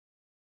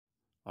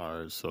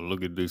All right, so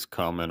look at this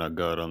comment I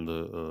got on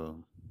the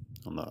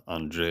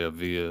Andrea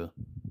Villa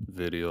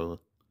video.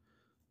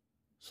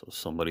 So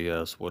somebody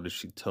asked, "What did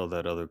she tell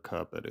that other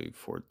cop at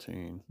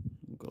 8:14?"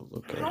 Go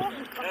look at it.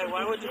 Hey,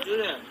 why would you do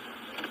that?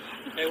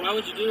 Hey, why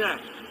would you do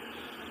that?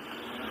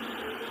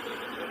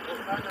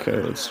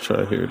 Okay, let's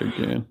try hear it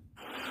again.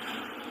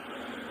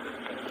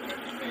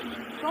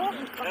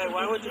 Hey,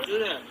 why would you do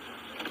that?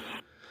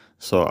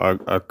 So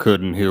I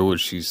couldn't hear what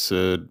she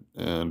said,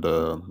 and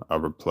I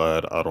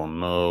replied, "I don't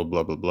know,"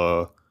 blah blah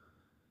blah.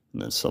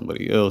 And then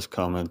somebody else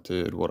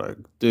commented, "What I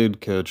did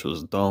catch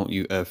was, don't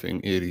you effing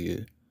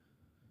idiot."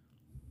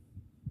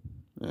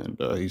 And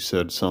he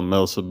said something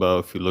else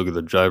about, if you look at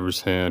the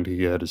driver's hand,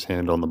 he had his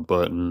hand on the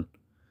button.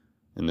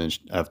 And then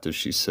after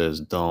she says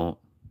don't,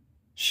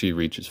 she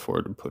reaches for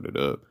it to put it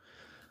up.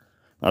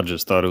 I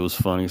just thought it was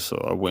funny, so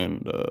I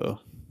went and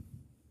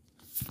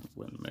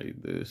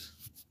made this.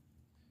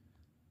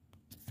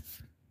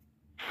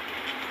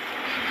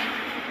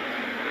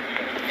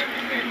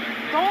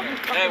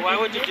 Hey, why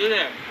would you do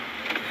that?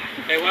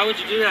 Hey, why would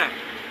you do that?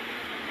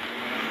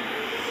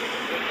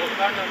 What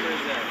car number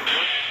is that?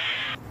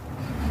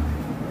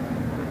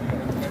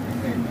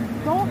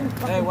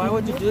 Hey, why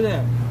would you do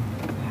that?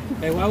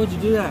 Hey, why would you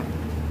do that?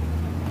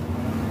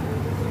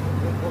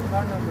 What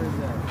car number is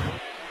that?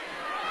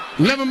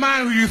 Never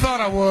mind who you thought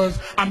I was.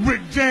 I'm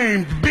Rick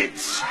James,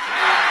 bitch.